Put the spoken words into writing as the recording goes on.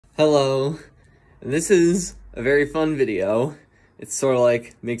Hello, and this is a very fun video. It's sort of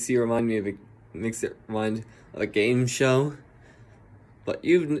like makes it remind of a game show. But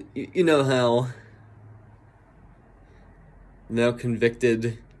you know how now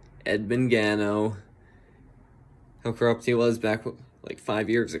convicted Ed Mangano, how corrupt he was back like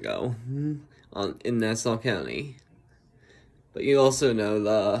 5 years ago in Nassau County. But you also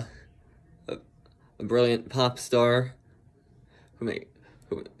know a brilliant pop star who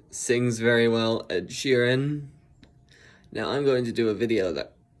sings very well, Ed Sheeran. Now I'm going to do a video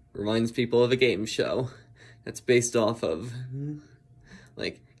that reminds people of a game show that's based off of,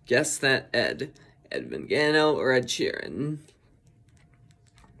 like, guess that Ed Mangano or Ed Sheeran.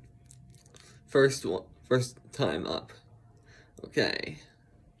 First time up. Okay.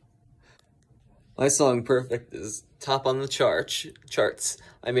 My song Perfect is top on the charts.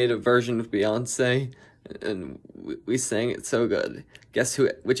 I made a version of Beyonce, and we sang it so good. Guess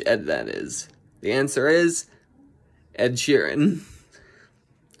which Ed that is? The answer is Ed Sheeran.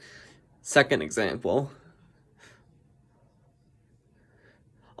 Second example.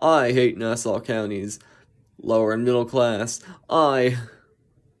 I hate Nassau County's lower and middle class. I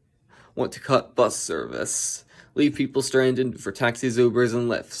want to cut bus service. Leave people stranded for taxis, Ubers,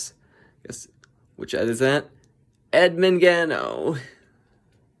 and Lyfts. Guess which Ed is that? Ed Mangano.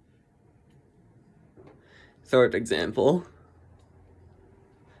 Third example.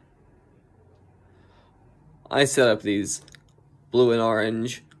 I set up these blue and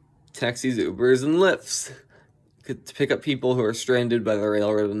orange taxis, Ubers, and Lyfts to pick up people who are stranded by the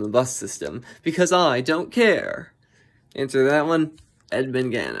railroad and the bus system, because I don't care. Answer that one, Ed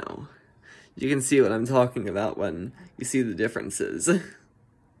Mangano. You can see what I'm talking about when you see the differences.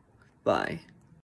 Bye.